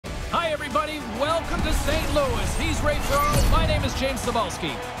everybody. Welcome to St. Louis. He's Ray Ferraro. My name is James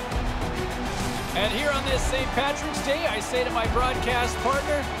Cebulski. And here on this St. Patrick's Day, I say to my broadcast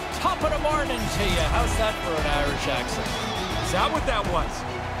partner, top of the morning to you. How's that for an Irish accent? Is that what that was?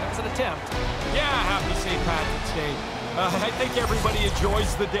 That was an attempt. Yeah, happy St. Patrick's Day. I think everybody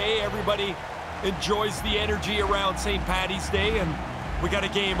enjoys the day. Everybody enjoys the energy around St. Patty's Day, and we got a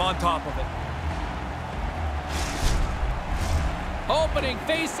game on top of it. Opening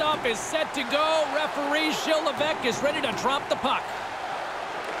face-off is set to go. Referee Gilles Levesque is ready to drop the puck.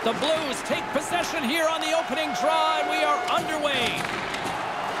 The Blues take possession here on the opening draw, and we are underway.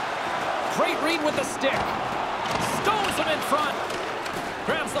 Great read with the stick. Stones him in front.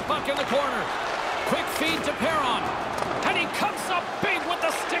 Grabs the puck in the corner. Quick feed to Perron. And he comes up big with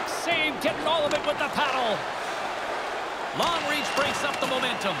the stick save, getting all of it with the paddle. Long reach breaks up the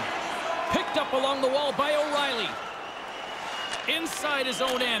momentum. Picked up along the wall by O'Reilly. Inside his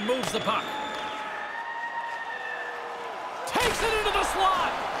own end, moves the puck. Takes it into the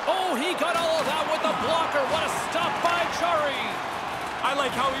slot. Oh, he got all of that with the blocker. What a stop by Jarry. I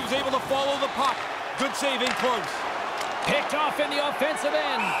like how he was able to follow the puck. Good save in close. Picked off in the offensive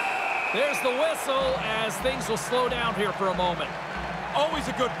end. There's the whistle as things will slow down here for a moment. Always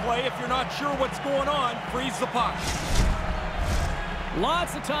a good play. If you're not sure what's going on, freeze the puck.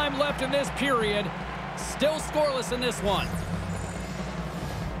 Lots of time left in this period. Still scoreless in this one.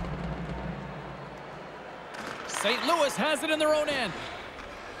 St. Louis has it in their own end.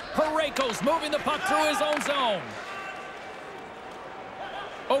 Parayko's moving the puck through his own zone.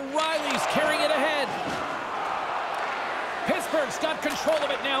 O'Reilly's carrying it ahead. Pittsburgh's got control of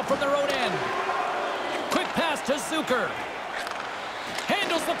it now from their own end. Quick pass to Zucker.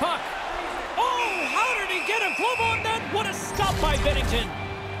 Handles the puck. Oh, how did he get a glove on that? What a stop by Binnington.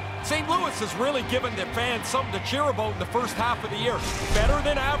 St. Louis has really given the fans something to cheer about in the first half of the year. Better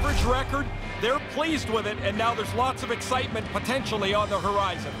than average record. They're pleased with it, and now there's lots of excitement potentially on the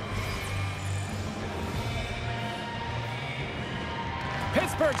horizon.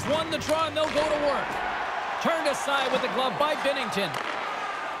 Pittsburgh's won the draw, and they'll go to work. Turned aside with the glove by Binnington.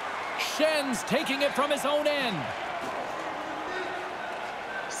 Schen's taking it from his own end.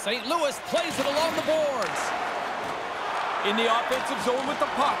 St. Louis plays it along the boards. In the offensive zone with the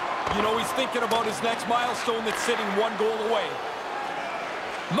puck. You know he's thinking about his next milestone that's sitting one goal away.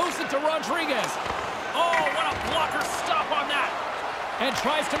 Moves it to Rodrigues. Oh, what a blocker stop on that. And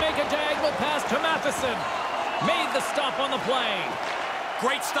tries to make a diagonal pass to Matheson. Made the stop on the play.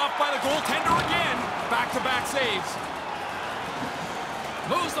 Great stop by the goaltender again. Back-to-back saves.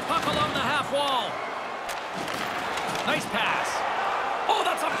 Moves the puck along the half wall. Nice pass. Oh,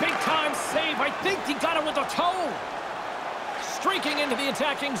 that's a big-time save. I think he got it with a toe. Streaking into the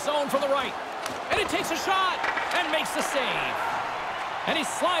attacking zone from the right. And he takes a shot and makes the save. And he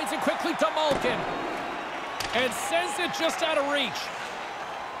slides it quickly to Malkin. And sends it just out of reach.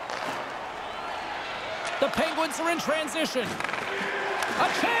 The Penguins are in transition. A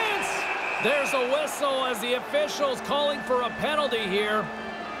chance! There's a whistle as the officials calling for a penalty here.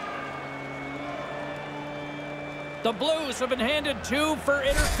 The Blues have been handed 2 for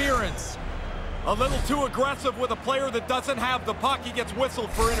interference. A little too aggressive with a player that doesn't have the puck. He gets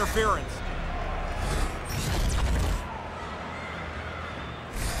whistled for interference.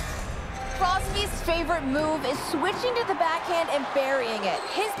 Crosby's favorite move is switching to the backhand and burying it.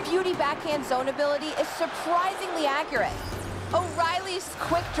 His beauty backhand zone ability is surprisingly accurate. O'Reilly's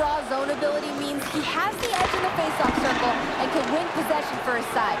quick draw zone ability means he has the edge in the faceoff circle and can win possession for his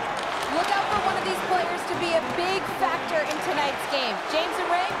side. Look out for one of these players to be a big factor in tonight's game. James and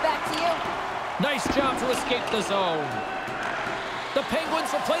Ray, back to you. Nice job to escape the zone. The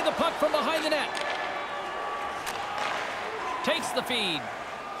Penguins will play the puck from behind the net. Takes the feed.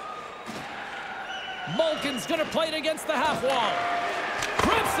 Malkin's going to play it against the half wall.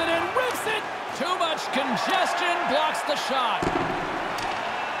 Grips it and rips it. Too much congestion blocks the shot.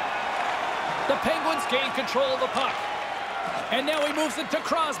 The Penguins gain control of the puck. And now he moves it to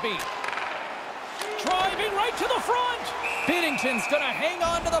Crosby. Driving right to the front. Binnington's going to hang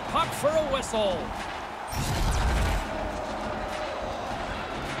on to the puck for a whistle.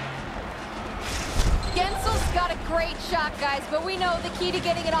 Guentzel's got a great shot, guys, but we know the key to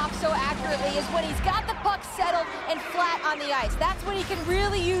getting it off so accurately is when he's got the puck settled and flat on the ice. That's when he can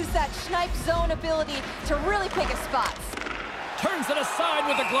really use that snipe zone ability to really pick his spots. Turns it aside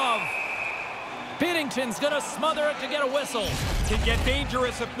with the glove. Binnington's going to smother it to get a whistle. Can get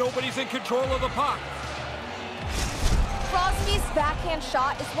dangerous if nobody's in control of the puck. Crosby's backhand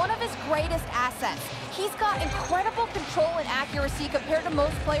shot is one of his greatest assets. He's got incredible control and accuracy compared to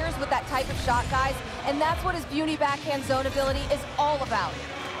most players with that type of shot, guys, and that's what his beauty backhand zone ability is all about.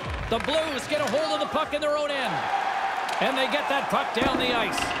 The Blues get a hold of the puck in their own end. And they get that puck down the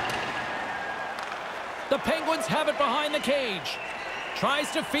ice. The Penguins have it behind the cage.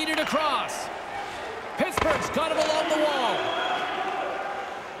 Tries to feed it across. Pittsburgh's got him along the wall.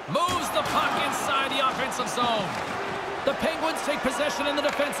 Moves the puck inside the offensive zone. The Penguins take possession in the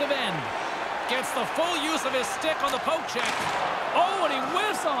defensive end. Gets the full use of his stick on the poke check. Oh, and he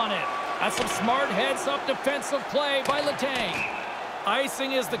whiffs on it. That's some smart heads-up defensive play by Letang.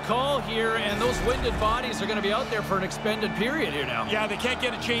 Icing is the call here, and those winded bodies are going to be out there for an extended period here now. Yeah, they can't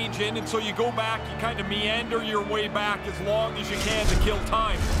get a change in, and so you go back, you kind of meander your way back as long as you can to kill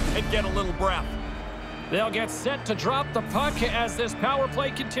time and get a little breath. They'll get set to drop the puck as this power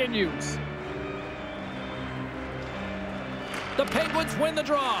play continues. The Penguins win the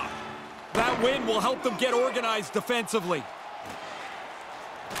draw. That win will help them get organized defensively.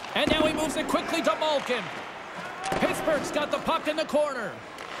 And now he moves it quickly to Malkin. Pittsburgh's got the puck in the corner.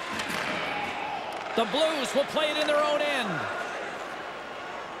 The Blues will play it in their own end.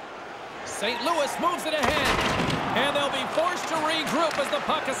 St. Louis moves it ahead. And they'll be forced to regroup as the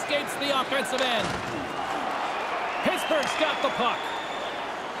puck escapes the offensive end. Pittsburgh's got the puck.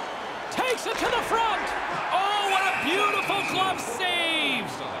 Takes it to the front. Oh, what a beautiful glove save.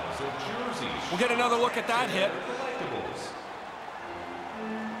 We'll get another look at that hit.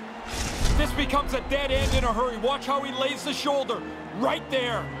 This becomes a dead end in a hurry. Watch how he lays the shoulder. Right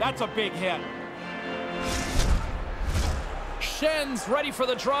there. That's a big hit. Schen's ready for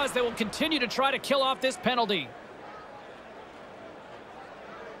the draws. They will continue to try to kill off this penalty.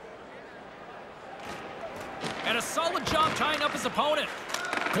 And a solid job tying up his opponent.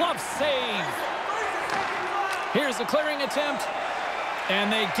 Glove save. Here's the clearing attempt.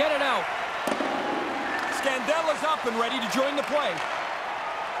 And they get it out. Scandella's up and ready to join the play.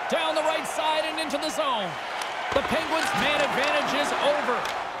 Down the right side and into the zone. The Penguins' man advantage is over.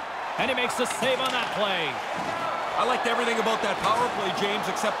 And he makes the save on that play. I liked everything about that power play, James,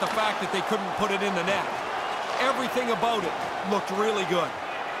 except the fact that they couldn't put it in the net. Everything about it looked really good.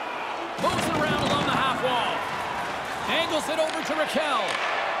 Moves it around along the half wall. Angles it over to Rakell.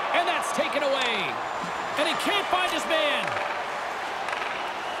 And that's taken away. And he can't find his man.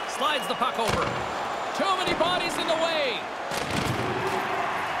 Slides the puck over. Too many bodies in the way.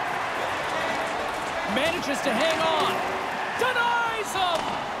 Manages to hang on. Denies him.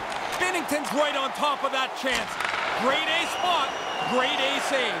 Binnington's right on top of that chance. Great A spot. Great A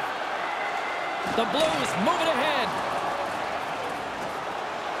save. The Blues move it ahead.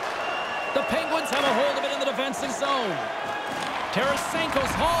 The Penguins have a hold of it in the defensive zone.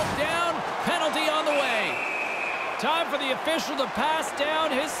 Tarasenko's hauled down. Penalty on the way. Time for the official to pass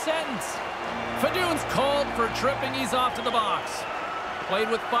down his sentence. Fedun's called for tripping. He's off to the box. Played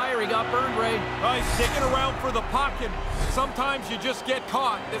with fire. He got burned, Ray. He's sticking around for the puck, and sometimes you just get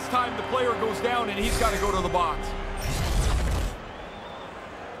caught. This time the player goes down, and he's got to go to the box.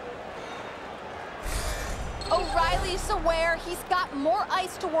 O'Reilly's aware he's got more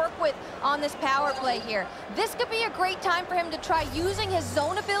ice to work with on this power play here. This could be a great time for him to try using his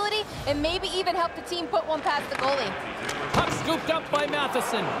zone ability and maybe even help the team put one past the goalie. Puck scooped up by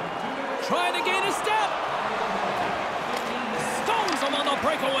Matheson. Trying to gain a step. Stones him on the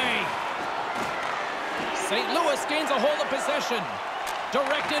breakaway. St. Louis gains a hold of possession.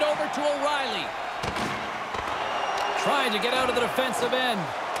 Directed over to O'Reilly. Trying to get out of the defensive end.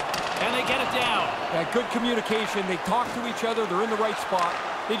 And they get it down. Yeah, good communication. They talk to each other. They're in the right spot.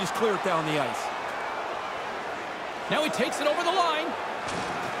 They just clear it down the ice. Now he takes it over the line.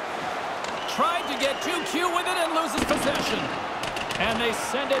 Tried to get too cute with it and loses possession. And they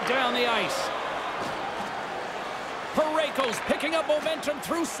send it down the ice. Parayko's picking up momentum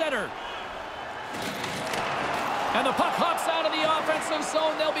through center. And the puck hops out of the offensive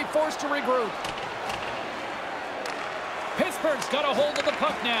zone. They'll be forced to regroup. Pittsburgh's got a hold of the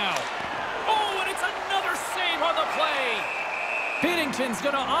puck now. Oh, and it's another save on the play. Binnington's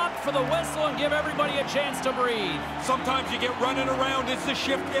going to opt for the whistle and give everybody a chance to breathe. Sometimes you get running around as the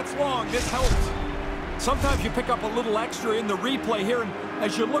shift gets long. This helps. Sometimes you pick up a little extra in the replay here, and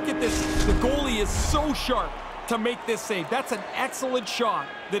as you look at this, the goalie is so sharp to make this save. That's an excellent shot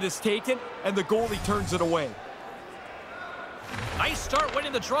that is taken, and the goalie turns it away. Nice start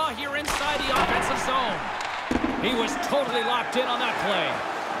winning the draw here inside the offensive zone. He was totally locked in on that play.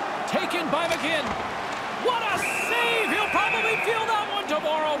 Taken by McGinn. What a save! He'll probably feel that one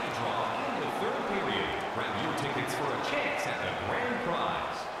tomorrow. In the third period, grab your tickets for a chance at the grand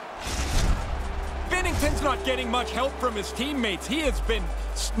prize. Binnington's not getting much help from his teammates. He has been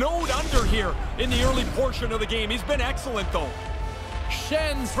snowed under here in the early portion of the game. He's been excellent, though.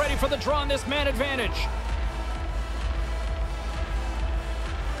 Schen's ready for the draw on this man advantage.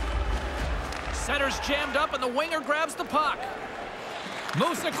 Center's jammed up and the winger grabs the puck.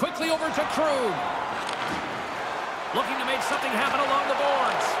 Moves it quickly over to Krug. Looking to make something happen along the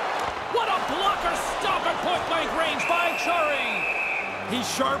boards. What a blocker stop at point-blank range by Jarry. He's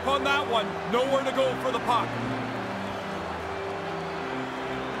sharp on that one. Nowhere to go for the puck.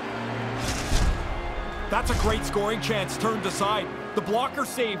 That's a great scoring chance turned aside. The blocker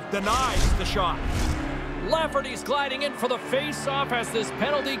save denies the shot. Lafferty's gliding in for the face-off as this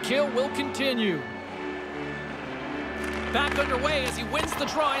penalty kill will continue. Back underway as he wins the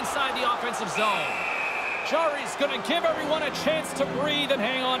draw inside the offensive zone. Jarry's going to give everyone a chance to breathe and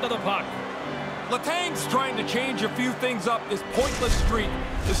hang on to the puck. Letang's trying to change a few things up. This pointless streak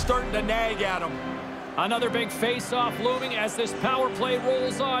is starting to nag at him. Another big face-off looming as this power play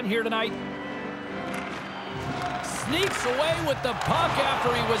rolls on here tonight. Sneaks away with the puck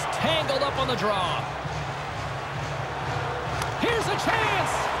after he was tangled up on the draw. Here's a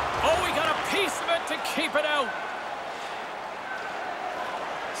chance! Oh, he got a piece of it to keep it out.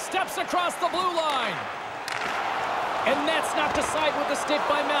 Steps across the blue line. And that's not aside with the stick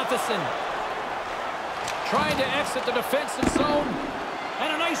by Matheson. Trying to exit the defensive zone.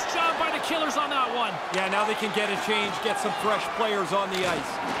 And a nice job by the Killers on that one. Yeah, now they can get a change, get some fresh players on the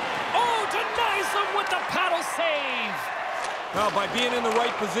ice. Oh, denies them with the paddle save. Well, by being in the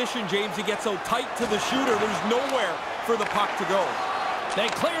right position, James, he gets so tight to the shooter, there's nowhere for the puck to go. They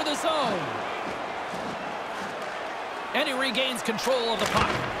clear the zone. And he regains control of the puck.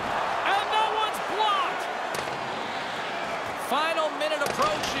 And that one's blocked. Final minute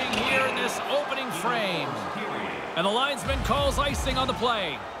approaching here in this opening frame. And the linesman calls icing on the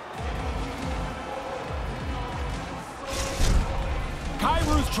play.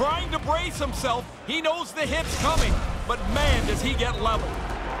 Kairu's trying to brace himself. He knows the hit's coming, but man, does he get leveled.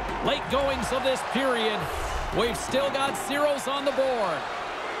 Late goings of this period. We've still got zeros on the board.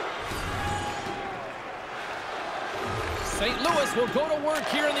 St. Louis will go to work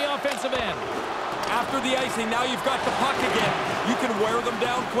here in the offensive end. After the icing, now you've got the puck again. You can wear them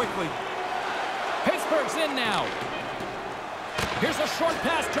down quickly. Pittsburgh's in now. Here's a short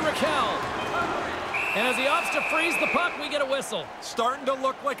pass to Rakell. And as he opts to freeze the puck, we get a whistle. Starting to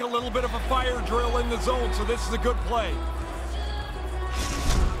look like a little bit of a fire drill in the zone, so this is a good play.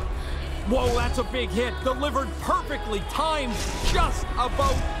 Whoa, that's a big hit. Delivered perfectly, timed just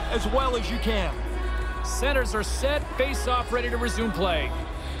about as well as you can. Centers are set, face-off ready to resume play.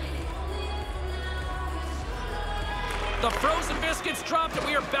 The frozen biscuits dropped and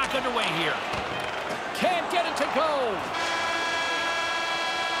we are back underway here. Can't get it to go.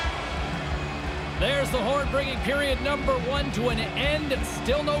 There's the horn bringing period number 1 to an end.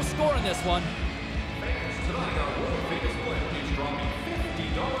 Still no score in this one. Fans, tonight our world famous blend is dropping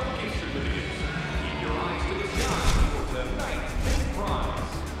 $50 gift certificates. Keep your eyes to the sky for tonight's big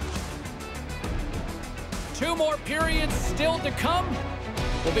prize. 2 more periods still to come.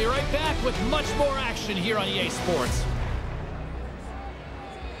 We'll be right back with much more action here on EA Sports.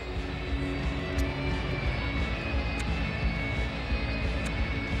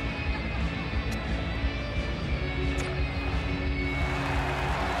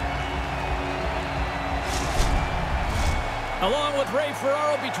 Along with Ray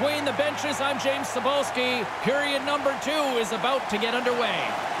Ferraro between the benches, I'm James Cebulski. Period number 2 is about to get underway.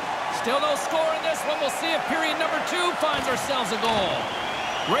 Still no score in this one. We'll see if period number 2 finds ourselves a goal.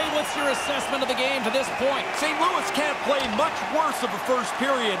 Ray, what's your assessment of the game to this point? St. Louis can't play much worse of a first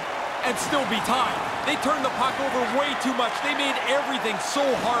period and still be tied. They turned the puck over way too much. They made everything so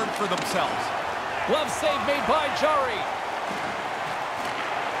hard for themselves. Glove save made by Jarry.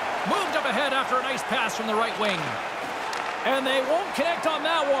 Moved up ahead after a nice pass from the right wing. And they won't connect on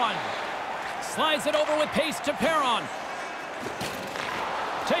that one. Slides it over with pace to Perron.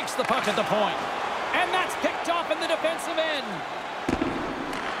 Takes the puck at the point. And that's picked off in the defensive end.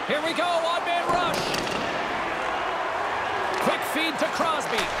 Here we go, odd man rush. Quick feed to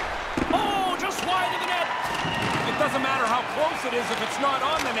Crosby. Oh, just wide of the net. It doesn't matter how close it is. If it's not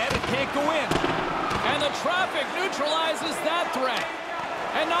on the net, it can't go in. And the traffic neutralizes that threat.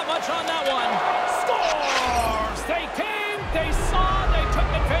 And not much on that one. Scores! They came, they saw, they took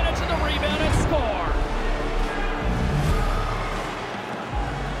advantage of the rebound and scored.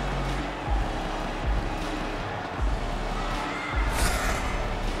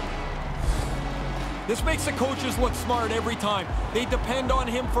 This makes the coaches look smart every time. They depend on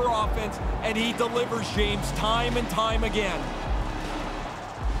him for offense, and he delivers, James, time and time again.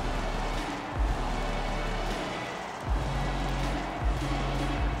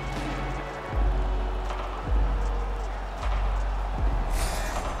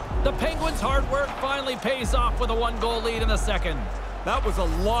 The Penguins' hard work finally pays off with a 1-goal lead in the second. That was a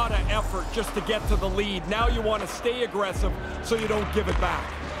lot of effort just to get to the lead. Now you want to stay aggressive so you don't give it back.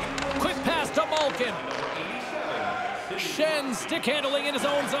 Quick pass to Malkin. Shen stick handling in his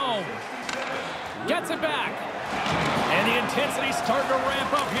own zone. Gets it back. And the intensity's starting to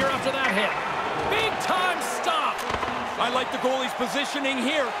ramp up here after that hit. Big time stop. I like the goalie's positioning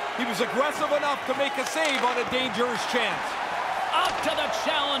here. He was aggressive enough to make a save on a dangerous chance. Up to the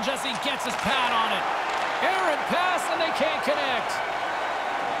challenge as he gets his pad on it. Errant pass and they can't connect.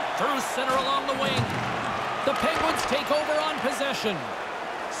 Through center along the wing. The Penguins take over on possession.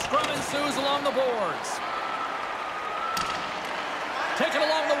 Scrum ensues along the boards. Taken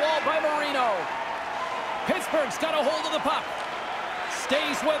along the wall by Marino. Pittsburgh's got a hold of the puck.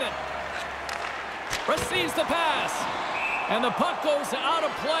 Stays with it. Receives the pass. And the puck goes out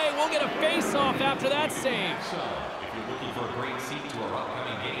of play. We'll get a face-off after that save. If you're looking for a great seat to our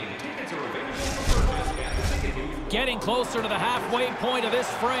upcoming game, tickets are available for purchase at the ticket booth. Getting closer to the halfway point of this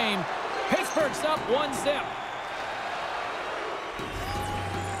frame. Pittsburgh's up 1-0.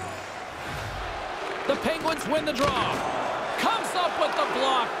 The Penguins win the draw. Comes up with the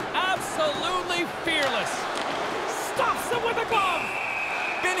block. Absolutely fearless. Stops him with a glove.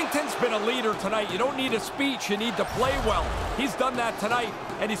 Binnington's been a leader tonight. You don't need a speech. You need to play well. He's done that tonight,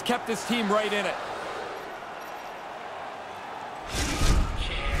 and he's kept his team right in it.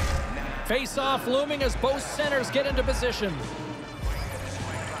 Face-off looming as both centers get into position.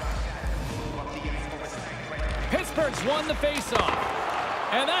 Pittsburgh's won the face-off.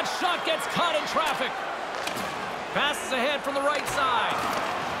 And that shot gets caught in traffic. Passes ahead from the right side.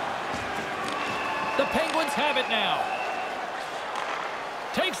 The Penguins have it now.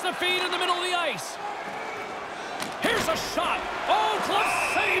 Takes the feed in the middle of the ice. Here's a shot. Oh, glove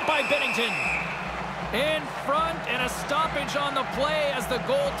saved by Binnington. In front and a stoppage on the play as the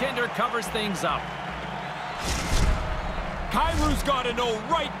goaltender covers things up. Kairu's got to know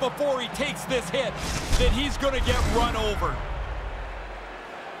right before he takes this hit that he's going to get run over.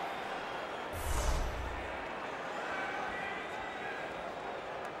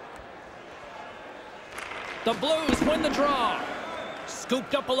 The Blues win the draw.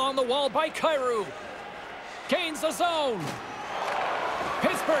 Scooped up along the wall by Kairu. Gains the zone.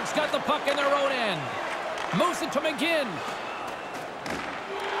 Pittsburgh's got the puck in their own end. Moves it to McGinn.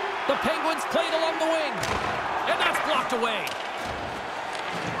 The Penguins played along the wing. And that's blocked away.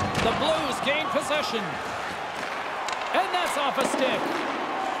 The Blues gain possession. And that's off a stick.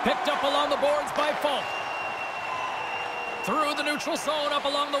 Picked up along the boards by Falk. Through the neutral zone up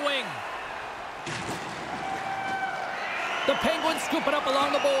along the wing. The Penguins scoop it up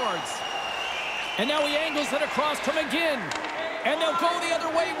along the boards. And now he angles it across to McGinn. And they'll go the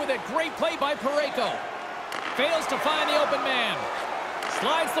other way with it. Great play by Parayko. Fails to find the open man.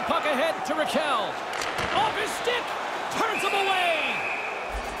 Slides the puck ahead to Rakell. Off his stick. Turns him away.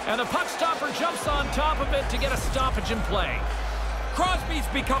 And the puck stopper jumps on top of it to get a stoppage in play. Crosby's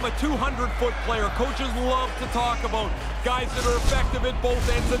become a 200-foot player. Coaches love to talk about guys that are effective at both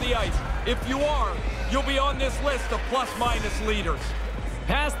ends of the ice. If you are, you'll be on this list of plus-minus leaders.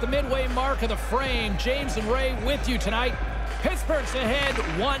 Past the midway mark of the frame, James and Ray with you tonight. Pittsburgh's ahead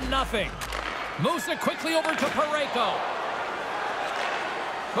 1-0. Moves it quickly over to Parayko.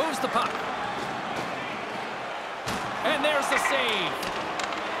 Moves the puck. And there's the save.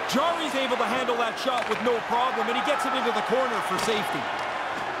 Jarry's able to handle that shot with no problem, and he gets it into the corner for safety.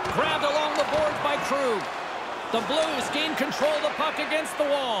 Grabbed along the boards by Krug. The Blues gain control of the puck against the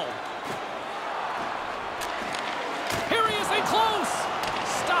wall. Here he is in close.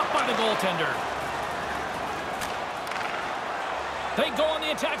 Stopped by the goaltender. They go on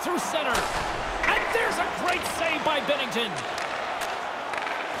the attack through center. And there's a great save by Binnington.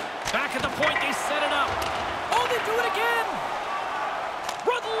 Back at the point, they set it up. Oh, they do it again.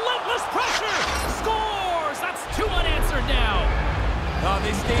 Relentless pressure. Scores. That's 2 unanswered now.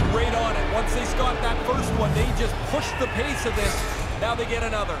 They stayed right on it. Once they got that first one, they just pushed the pace of this. Now they get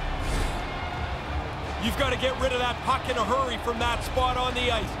another. You've got to get rid of that puck in a hurry from that spot on the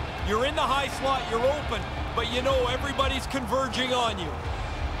ice. You're in the high slot, you're open, but you know everybody's converging on you.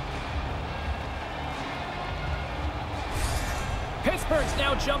 Pittsburgh's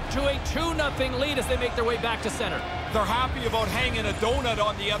now jumped to a 2-0 lead as they make their way back to center. They're happy about hanging a donut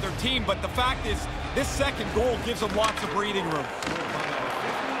on the other team, but the fact is, this second goal gives them lots of breathing room.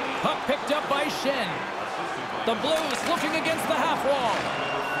 Puck picked up by Shen. The Blues looking against the half wall.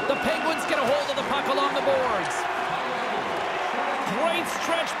 The Penguins get a hold of the puck along the boards. Great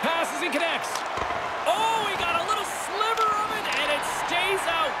stretch pass as he connects. Oh, he got a little sliver of it, and it stays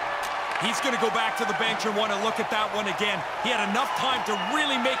out. He's going to go back to the bench and want to look at that one again. He had enough time to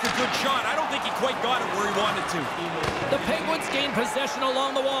really make a good shot. I don't think he quite got it where he wanted to. The Penguins gain possession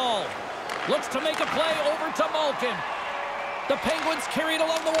along the wall. Looks to make a play over to Malkin. The Penguins carry it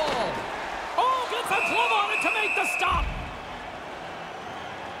along the wall. Oh, gets a glove on it to make the stop.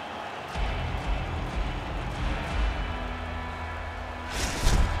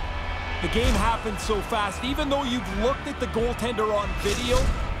 The game happened so fast. Even though you've looked at the goaltender on video,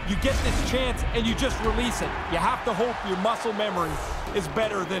 you get this chance and you just release it. You have to hope your muscle memory is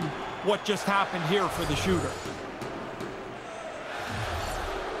better than what just happened here for the shooter.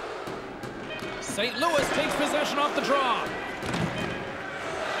 St. Louis takes possession off the draw.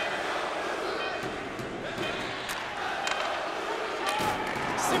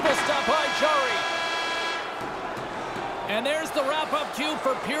 Simple stop by Jarry. And there's the wrap-up cue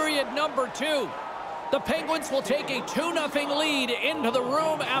for period number 2. The Penguins will take a 2-0 lead into the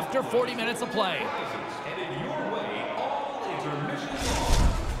room after 40 minutes of play. Headed your way all intermission long.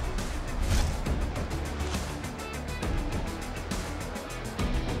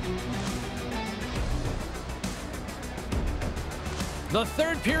 The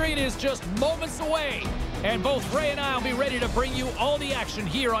third period is just moments away, and both Ray and I will be ready to bring you all the action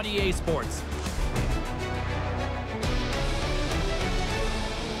here on EA Sports.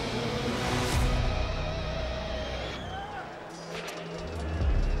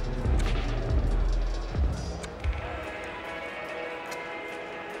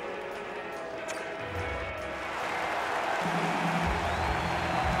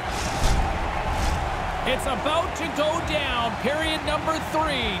 It's about to go down. Period number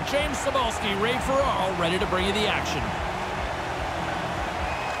 3. James Cybulski, Ray Ferraro, ready to bring you the action.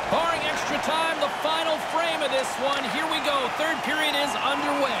 Barring extra time, the final frame of this one. Here we go. Third period is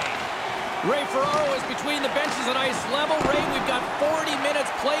underway. Ray Ferraro is between the benches at ice level. Ray, we've got 40 minutes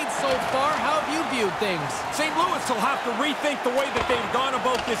played so far. How have you viewed things? St. Louis will have to rethink the way that they've gone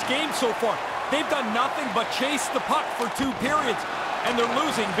about this game so far. They've done nothing but chase the puck for 2 periods, and they're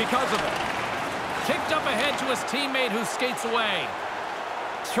losing because of it. Kicked up ahead to his teammate who skates away.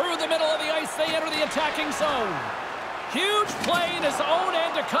 Through the middle of the ice, they enter the attacking zone. Huge play in his own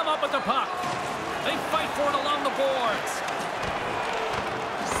end to come up with the puck. They fight for it along the boards.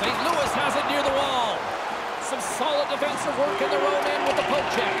 St. Louis has it near the wall. Some solid defensive work in their own end with the poke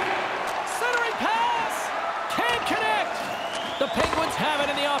check. Centering pass! Can't connect! The Penguins have it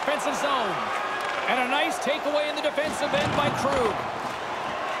in the offensive zone. And a nice takeaway in the defensive end by Krug.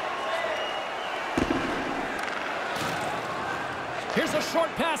 Here's a short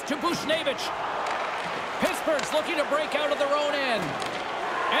pass to Bushnevich. Pittsburgh's looking to break out of their own end.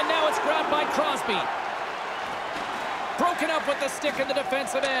 And now it's grabbed by Crosby. Broken up with the stick in the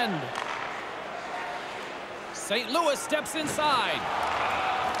defensive end. St. Louis steps inside.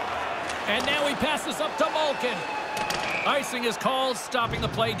 And now he passes up to Malkin. Icing is called, stopping the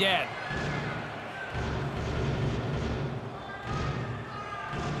play dead.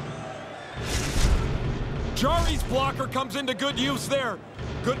 Jarry's blocker comes into good use there.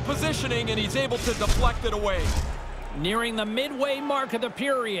 Good positioning, and he's able to deflect it away. Nearing the midway mark of the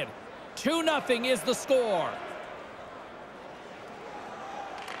period. 2-0 is the score.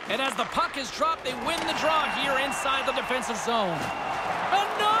 And as the puck is dropped, they win the draw here inside the defensive zone.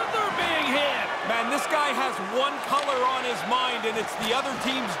 Another big hit! Man, this guy has one color on his mind, and it's the other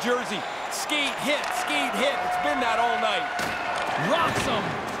team's jersey. Skate, hit, skate, hit. It's been that all night. Rocks him.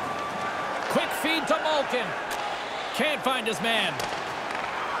 Quick feed to Malkin. Can't find his man.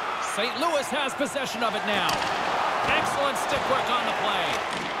 St. Louis has possession of it now. Excellent stick work on the play.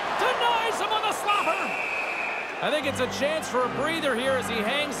 Denies him on the slapper. I think it's a chance for a breather here as he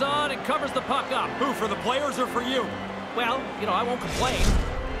hangs on and covers the puck up. Who, for the players or for you? Well, you know, I won't complain.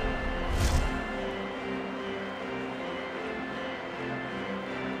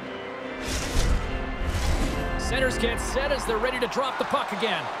 Centers get set as they're ready to drop the puck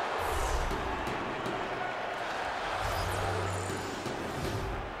again.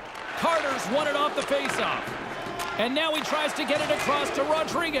 Carter's won it off the faceoff. And now he tries to get it across to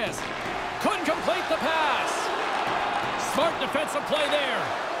Rodrigues. Couldn't complete the pass. Smart defensive play there.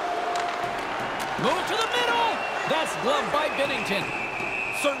 Move to the middle. That's gloved by Binnington.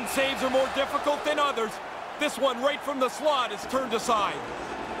 Certain saves are more difficult than others. This one right from the slot is turned aside.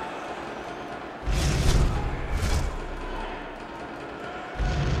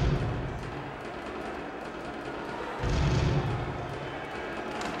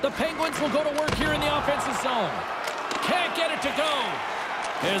 The Penguins will go to work here in the offensive zone. Can't get it to go.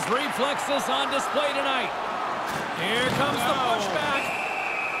 His reflexes on display tonight. Here comes the pushback.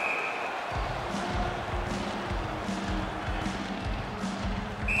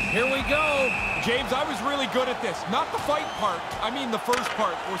 Here we go. James, I was really good at this. Not the fight part. I mean the first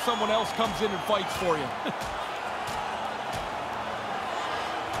part where someone else comes in and fights for you.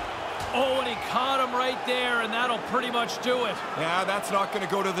 Oh, and he caught him right there, and that'll pretty much do it. Yeah, that's not going to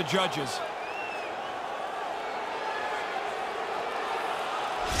go to the judges.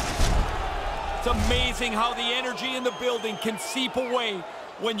 It's amazing how the energy in the building can seep away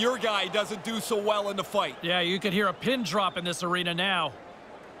when your guy doesn't do so well in the fight. Yeah, you could hear a pin drop in this arena now.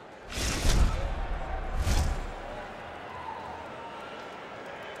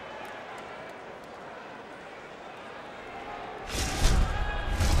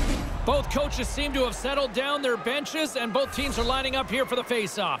 Both coaches seem to have settled down their benches, and both teams are lining up here for the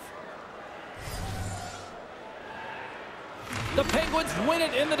face-off. The Penguins win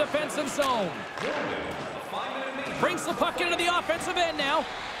it in the defensive zone. Brings the puck into the offensive end now.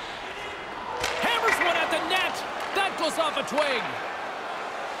 Hammers one at the net. That goes off a twig.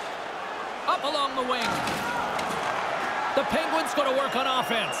 Up along the wing. The Penguins go to work on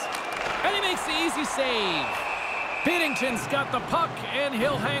offense. And he makes the easy save. Binnington's got the puck, and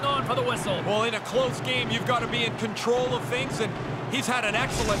he'll hang on for the whistle. Well, in a close game, you've got to be in control of things, and he's had an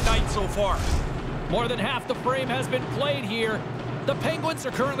excellent night so far. More than half the frame has been played here. The Penguins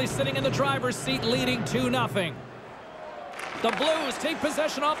are currently sitting in the driver's seat, leading 2-0. The Blues take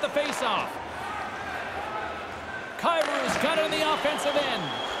possession off the faceoff. Kairu's got it on the offensive end.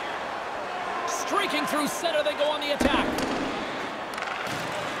 Streaking through center, they go on the attack.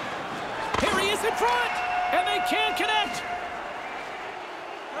 Here he is in front, and they can't connect.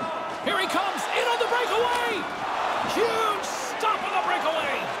 Here he comes, in on the breakaway. Huge stop on the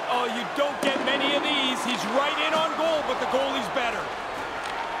breakaway. Oh, you don't get many of these. He's right in on goal, but the goalie's better.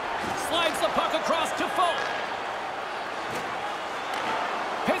 Slides the puck across to Folk.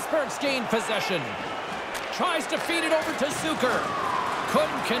 Pittsburgh's gained possession. Tries to feed it over to Zucker.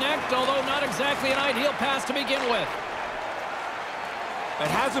 Couldn't connect, although not exactly an ideal pass to begin with. It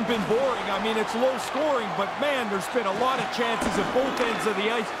hasn't been boring. I mean, it's low scoring, but man, there's been a lot of chances at both ends of the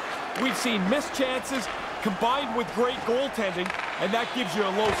ice. We've seen missed chances combined with great goaltending, and that gives you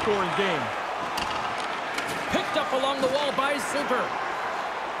a low-scoring game. Picked up along the wall by Zucker.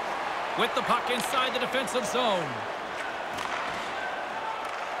 With the puck inside the defensive zone.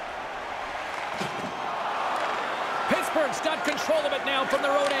 Pittsburgh's got control of it now from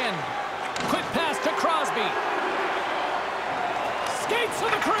their own end. Quick pass to Crosby. Skates to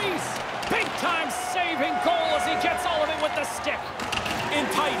the crease. Big-time saving goal as he gets all of it with the stick. In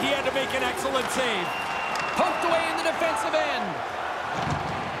tight, he had to make an excellent save. Poked away in the defensive end.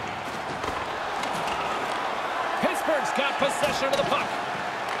 Pittsburgh's got possession of the puck.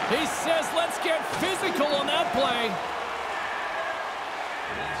 He says, let's get physical on that play.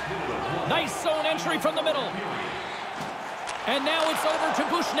 Nice zone entry from the middle. And now it's over to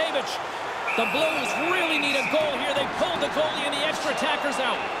Bushnevich. The Blues really need a goal here. They pulled the goalie and the extra attackers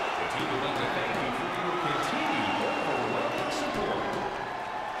out.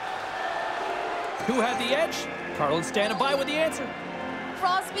 Who had the edge? Carlin standing by with the answer.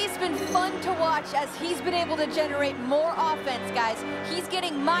 Crosby's been fun to watch as he's been able to generate more offense, guys. He's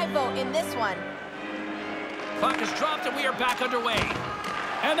getting my vote in this one. Puck is dropped and we are back underway.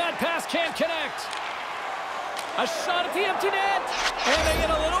 And that pass can't connect. A shot at the empty net. And they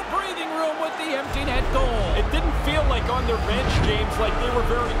get a little breathing room with the empty net goal. It didn't feel like on their bench, James, like they were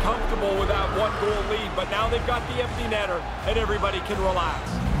very comfortable with that one-goal lead. But now they've got the empty netter, and everybody can relax.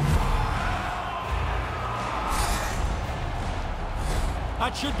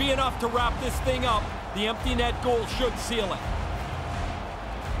 That should be enough to wrap this thing up. The empty net goal should seal it.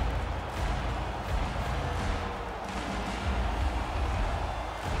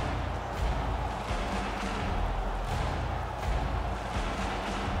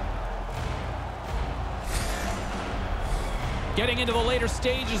 Getting into the later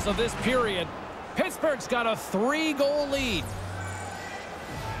stages of this period, Pittsburgh's got a 3-goal lead.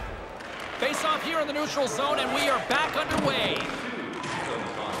 Face off here in the neutral zone, and we are back underway.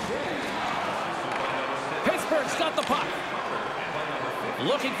 Pittsburgh's got the puck.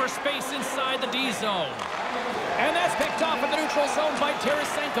 Looking for space inside the D zone. And that's picked off in the neutral zone by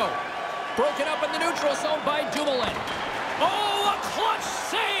Tarasenko. Broken up in the neutral zone by Dumoulin. Oh, a clutch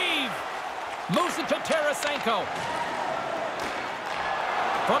save! Moves it to Tarasenko.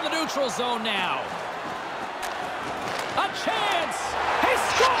 From the neutral zone now. A chance! He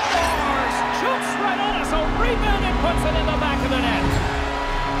scores! Jumps right on us, a rebound and puts it in the back of the net.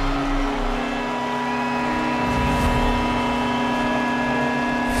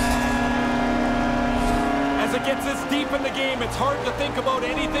 As it gets this deep in the game, it's hard to think about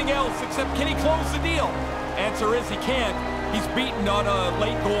anything else except can he close the deal? Answer is he can't. he's beaten on a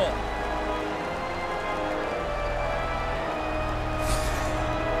late goal.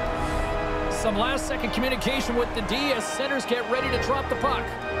 Some last-second communication with the D as centers get ready to drop the puck.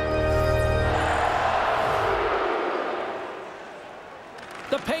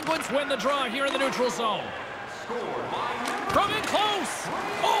 The Penguins win the draw here in the neutral zone. From in close.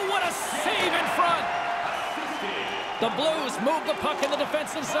 Oh, what a save in front. The Blues move the puck in the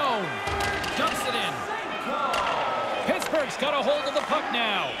defensive zone. Dumps it in. Pittsburgh's got a hold of the puck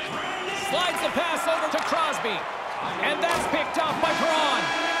now. Slides the pass over to Crosby. And that's picked off by Braun.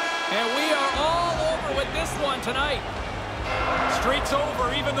 And we are all over with this one tonight. Streak's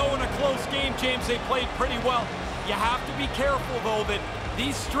over, even though in a close game, James, they played pretty well. You have to be careful, though, that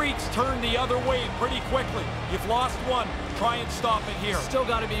these streaks turn the other way pretty quickly. You've lost one. Try and stop it here. Still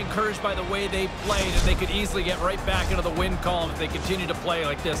got to be encouraged by the way they played, and they could easily get right back into the win column if they continue to play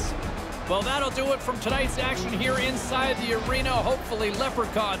like this. Well, that'll do it from tonight's action here inside the arena. Hopefully,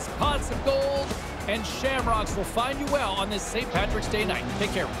 leprechauns, pots of gold, and shamrocks will find you well on this St. Patrick's Day night.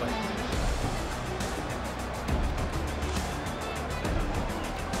 Take care, everybody.